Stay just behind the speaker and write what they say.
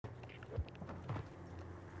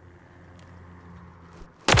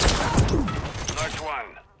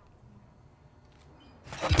one.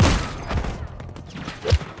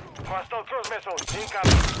 Hostile cruise missiles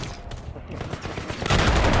incoming.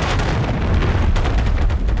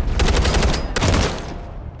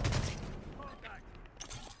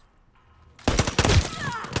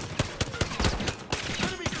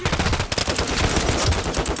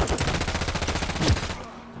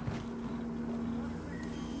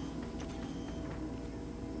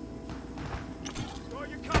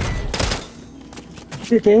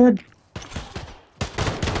 You're dead.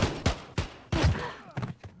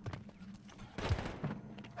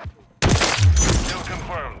 Kill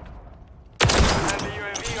confirmed. Friendly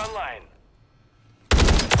UAV online.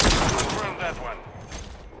 Confirm that one.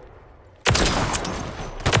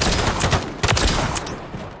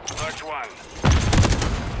 March one.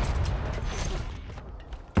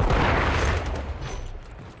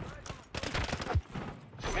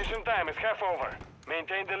 Mission time is half over.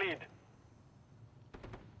 Maintain the lead.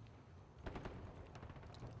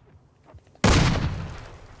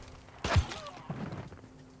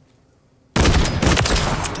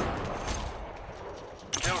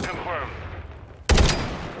 Kill confirmed.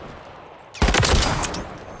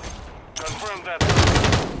 Confirm that.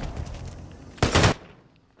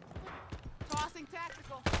 Tossing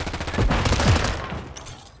tactical.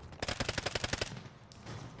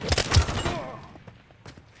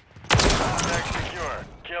 Tag secure.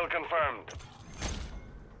 Kill confirmed.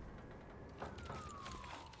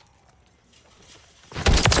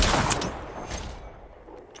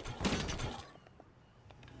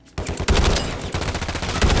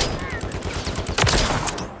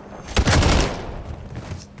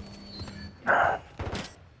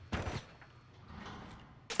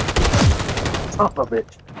 Son of a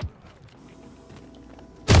bitch.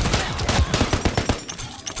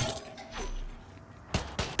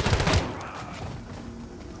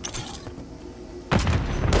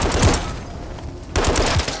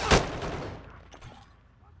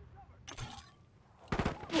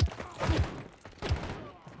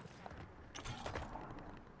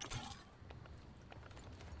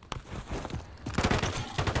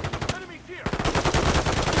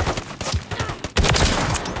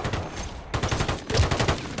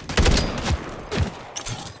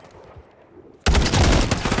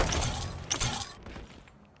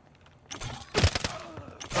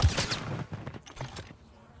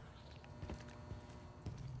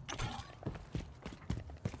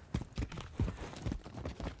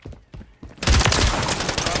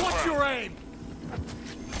 What's your aim?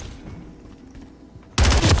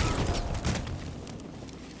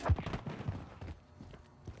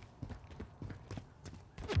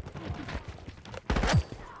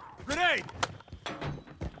 Grenade!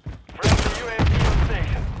 Friendly UAV on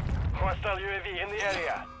station. Hostile UAV in the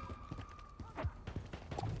area.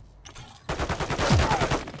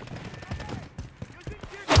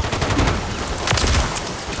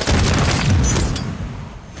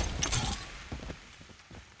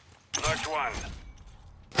 March one.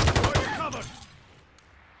 You're covered!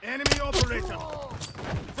 Enemy operator!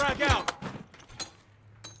 Frag out!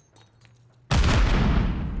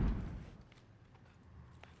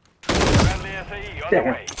 Friendly SAE on the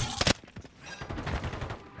way.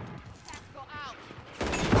 Tactical out.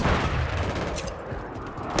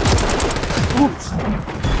 Oops.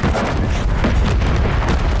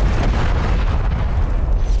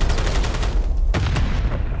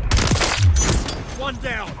 One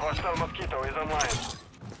down! Hostile Mosquito is online.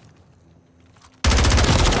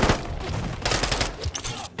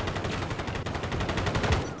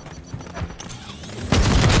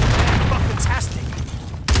 Fantastic!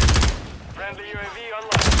 Friendly UAV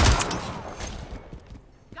online.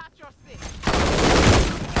 Got your six.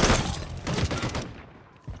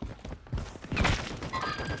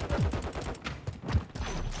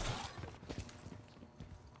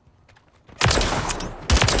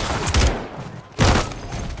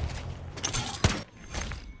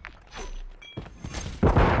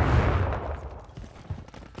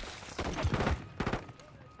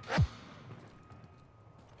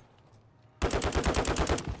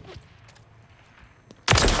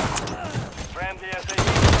 Friendly SAE.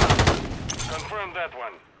 Confirm that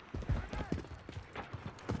one.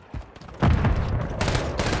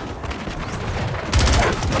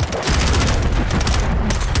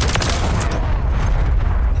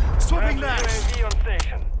 Swapping Friendly laps! UAV on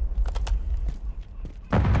station.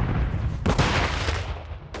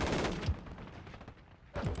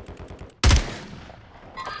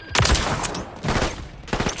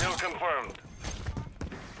 Kill confirmed.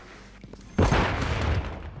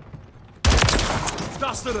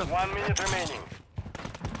 Dusted him! 1 minute remaining.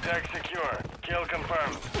 Tag secure. Kill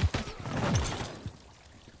confirmed.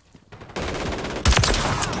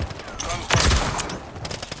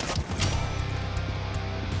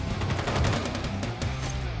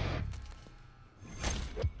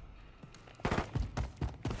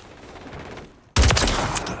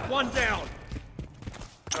 One down.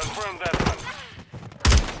 Confirm that one.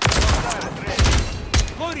 Outside,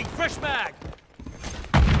 ready. Loading. Fresh mag.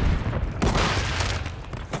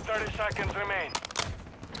 30 seconds remain.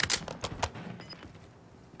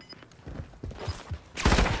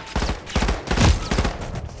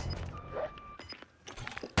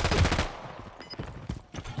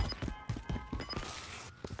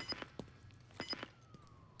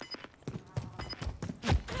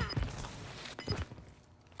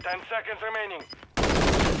 Ten seconds remaining.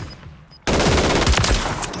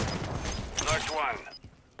 Knocked one.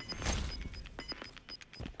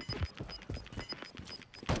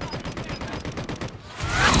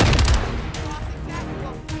 Tossing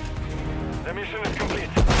tactical. The mission is complete.